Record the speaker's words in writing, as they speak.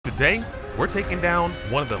today we're taking down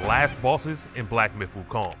one of the last bosses in Black Myth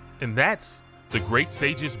Wukong, and that's the Great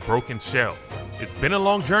Sage's Broken Shell. It's been a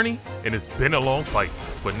long journey and it's been a long fight,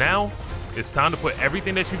 but now it's time to put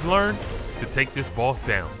everything that you've learned to take this boss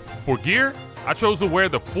down. For gear, I chose to wear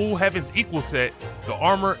the full Heaven's Equal set, the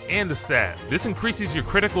armor, and the staff. This increases your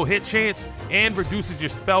critical hit chance and reduces your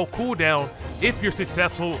spell cooldown if you're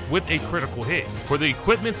successful with a critical hit. For the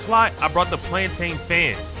equipment slot, I brought the Plantain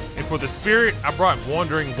Fan, and for the spirit, I brought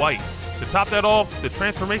Wandering White. To top that off, the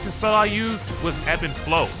transformation spell I used was Ebb and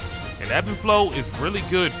Flow. And Ebb and Flow is really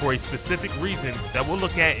good for a specific reason that we'll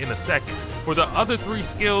look at in a second. For the other three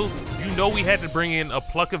skills, you know we had to bring in a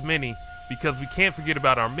Pluck of Many because we can't forget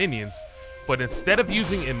about our minions. But instead of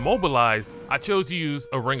using Immobilize, I chose to use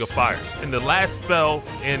a Ring of Fire. And the last spell,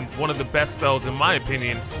 and one of the best spells in my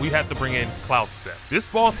opinion, we have to bring in Cloud Step. This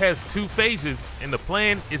boss has 2 phases, and the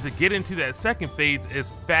plan is to get into that second phase as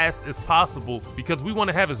fast as possible because we want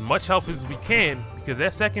to have as much health as we can, because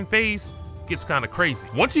that second phase gets kind of crazy.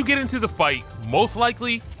 Once you get into the fight, most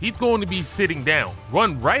likely he's going to be sitting down.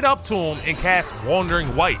 Run right up to him and cast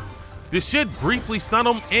Wandering White. This should briefly stun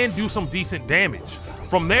him and do some decent damage.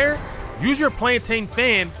 From there, use your Plantain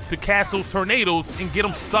Fan to cast those tornadoes and get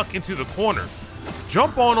them stuck into the corner.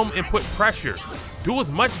 Jump on them and put pressure. Do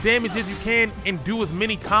as much damage as you can and do as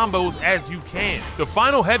many combos as you can. The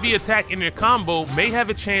final heavy attack in your combo may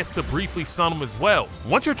have a chance to briefly stun him as well.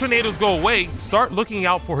 Once your tornadoes go away, start looking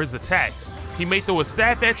out for his attacks. He may throw a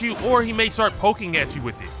staff at you, or he may start poking at you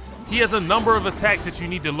with it. He has a number of attacks that you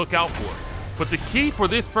need to look out for. But the key for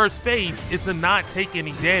this first phase is to not take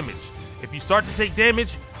any damage. If you start to take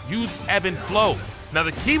damage, use Ebb and Flow. Now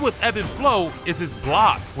the key with Ebb and Flow is his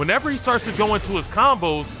block. Whenever he starts to go into his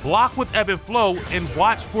combos, block with Ebb and Flow and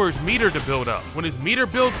watch for his meter to build up. When his meter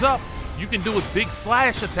builds up, you can do a big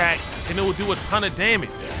slash attack and it will do a ton of damage.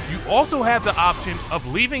 You also have the option of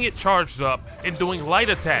leaving it charged up and doing light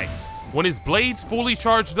attacks. When his blade's fully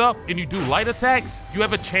charged up and you do light attacks, you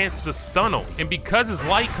have a chance to stun him. And because his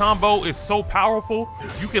light combo is so powerful,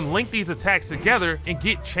 you can link these attacks together and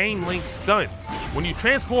get chain link stuns. When you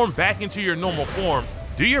transform back into your normal form,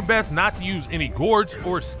 do your best not to use any gourds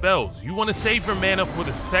or spells. You want to save your mana for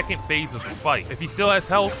the second phase of the fight. If he still has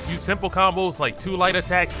health, use simple combos like 2 light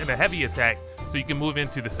attacks and a heavy attack so you can move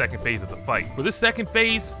into the second phase of the fight. For this second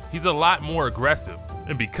phase, he's a lot more aggressive.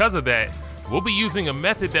 And because of that, we'll be using a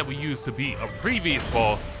method that we used to beat a previous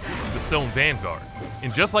boss, the Stone Vanguard.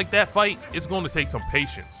 And just like that fight, it's going to take some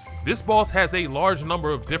patience. This boss has a large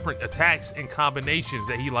number of different attacks and combinations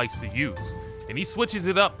that he likes to use, and he switches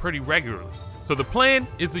it up pretty regularly. So the plan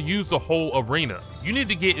is to use the whole arena. You need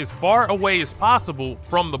to get as far away as possible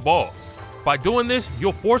from the boss. By doing this,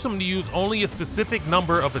 you'll force him to use only a specific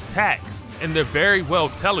number of attacks, and they're very well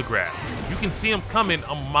telegraphed. You can see him coming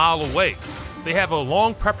a mile away. They have a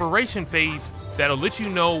long preparation phase that'll let you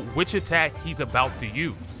know which attack he's about to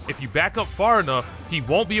use. If you back up far enough, he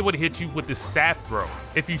won't be able to hit you with the staff throw.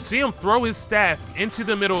 If you see him throw his staff into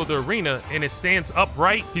the middle of the arena and it stands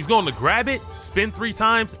upright, he's going to grab it, spin 3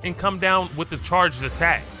 times, and come down with the charged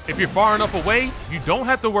attack. If you're far enough away, you don't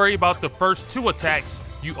have to worry about the first 2 attacks,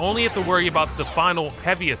 you only have to worry about the final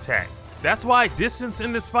heavy attack. That's why distance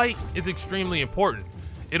in this fight is extremely important.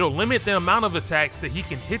 It'll limit the amount of attacks that he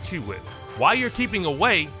can hit you with. While you're keeping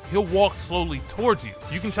away, he'll walk slowly towards you.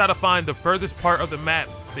 You can try to find the furthest part of the map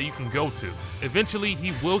that you can go to. Eventually,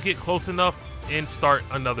 he will get close enough and start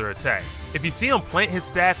another attack. If you see him plant his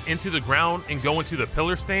staff into the ground and go into the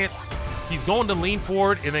pillar stance, he's going to lean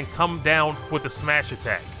forward and then come down with a smash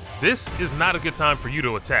attack. This is not a good time for you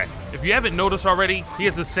to attack. If you haven't noticed already, he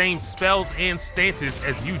has the same spells and stances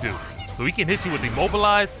as you do. So he can hit you with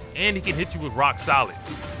Immobilize and he can hit you with Rock Solid.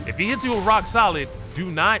 If he hits you with Rock Solid, do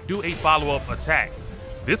not do a follow-up attack.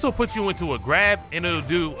 This will put you into a grab and it'll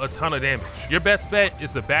do a ton of damage. Your best bet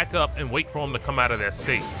is to back up and wait for him to come out of that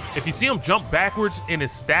state. If you see him jump backwards and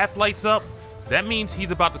his staff lights up, that means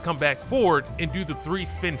he's about to come back forward and do the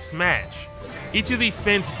 3-spin smash. Each of these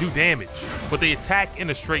spins do damage, but they attack in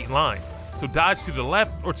a straight line. So dodge to the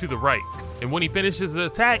left or to the right. And when he finishes the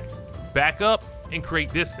attack, back up and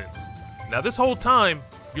create distance. Now this whole time,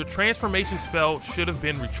 your transformation spell should have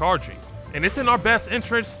been recharging. And it's in our best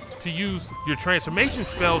interest to use your transformation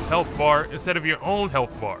spell's health bar instead of your own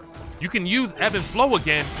health bar. You can use Ebb and Flow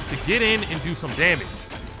again to get in and do some damage.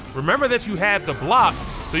 Remember that you have the block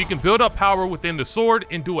so you can build up power within the sword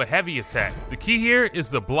and do a heavy attack. The key here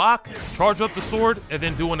is to block, charge up the sword, and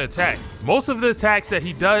then do an attack. Most of the attacks that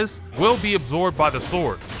he does will be absorbed by the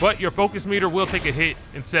sword, but your focus meter will take a hit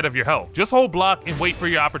instead of your health. Just hold block and wait for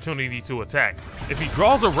your opportunity to attack. If he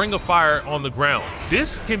draws a ring of fire on the ground,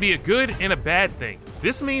 this can be a good and a bad thing.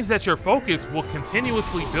 This means that your focus will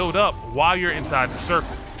continuously build up while you're inside the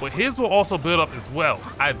circle, but his will also build up as well.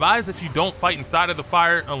 I advise that you don't fight inside of the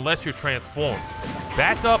fire unless you're transformed.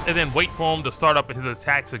 Back up and then wait for him to start up his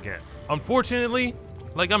attacks again. Unfortunately,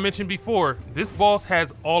 like I mentioned before, this boss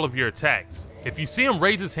has all of your attacks. If you see him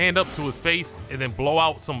raise his hand up to his face and then blow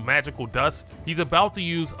out some magical dust, he's about to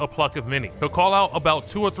use a pluck of many. He'll call out about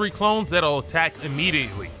 2 or 3 clones that'll attack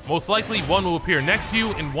immediately. Most likely one will appear next to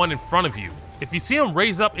you and one in front of you. If you see him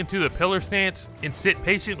raise up into the pillar stance and sit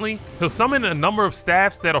patiently, he'll summon a number of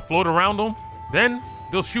staffs that'll float around him, then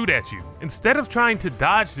they'll shoot at you. Instead of trying to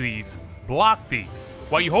dodge these, block these.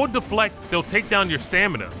 While you hold deflect, they'll take down your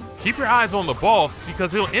stamina. Keep your eyes on the boss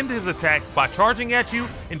because he'll end his attack by charging at you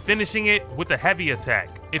and finishing it with a heavy attack.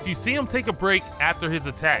 If you see him take a break after his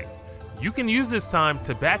attack, you can use this time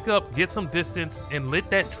to back up, get some distance, and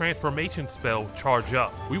let that transformation spell charge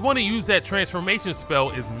up. We want to use that transformation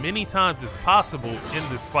spell as many times as possible in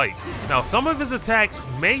this fight. Now, some of his attacks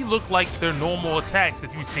may look like they're normal attacks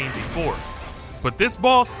that you've seen before, but this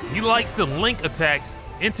boss, he likes to link attacks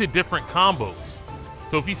into different combos.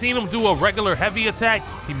 So if you've seen him do a regular heavy attack,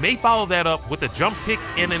 he may follow that up with a jump kick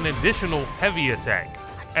and an additional heavy attack.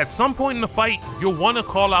 At some point in the fight, you'll want to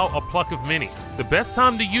call out a pluck of many. The best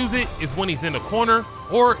time to use it is when he's in a corner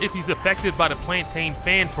or if he's affected by the plantain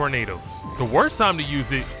fan tornadoes. The worst time to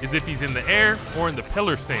use it is if he's in the air or in the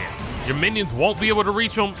pillar stance. Your minions won't be able to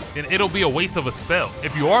reach him and it'll be a waste of a spell.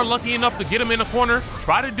 If you are lucky enough to get him in a corner,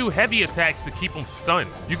 try to do heavy attacks to keep him stunned.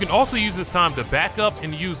 You can also use this time to back up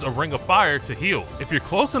and use a ring of fire to heal. If you're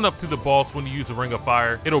close enough to the boss when you use a ring of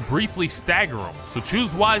fire, it'll briefly stagger him. So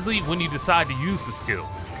choose wisely when you decide to use the skill.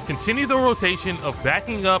 Continue the rotation of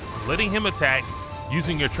backing up, letting him attack,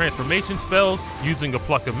 using your transformation spells, using a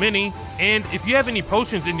pluck of many, and if you have any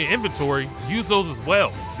potions in your inventory, use those as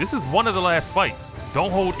well. This is one of the last fights.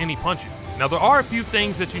 Don't hold any punches. Now there are a few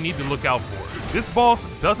things that you need to look out for. This boss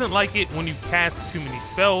doesn't like it when you cast too many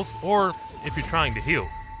spells or if you're trying to heal.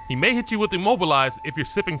 He may hit you with Immobilize if you're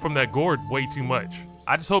sipping from that gourd way too much.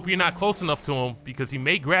 I just hope you're not close enough to him because he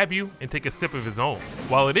may grab you and take a sip of his own.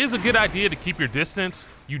 While it is a good idea to keep your distance,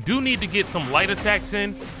 you do need to get some light attacks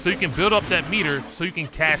in so you can build up that meter so you can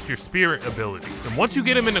cast your spirit ability. And once you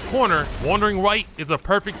get him in the corner, Wandering Right is a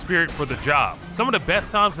perfect spirit for the job. Some of the best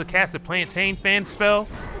times to cast a plantain fan spell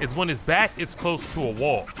is when his back is close to a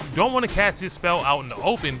wall. You don't want to cast his spell out in the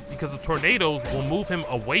open because the tornadoes will move him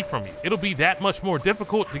away from you. It'll be that much more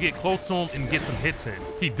difficult to get close to him and get some hits in.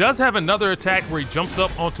 He does have another attack where he jumps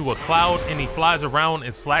up onto a cloud and he flies around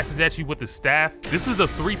and slashes at you with his staff. This is the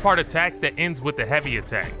 3-part attack that ends with the heavy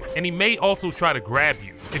attack. And he may also try to grab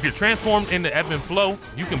you. If you're transformed into Ebb and Flow,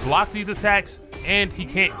 you can block these attacks and he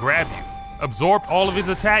can't grab you. Absorb all of his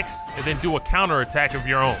attacks and then do a counter attack of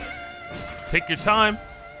your own. Take your time,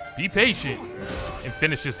 be patient, and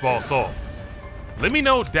finish this boss off. Let me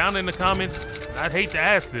know down in the comments, I'd hate to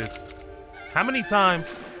ask this, how many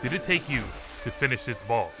times did it take you to finish this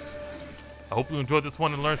boss? I hope you enjoyed this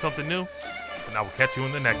one and learned something new, and I will catch you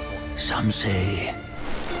in the next one. Some say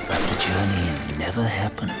that the journey never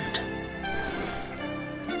happened.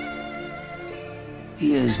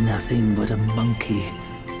 He is nothing but a monkey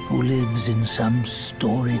who lives in some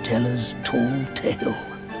storyteller's tall tale.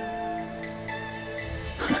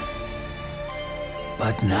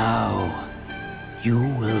 But now, you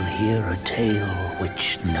will hear a tale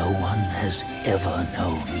which no one has ever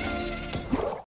known.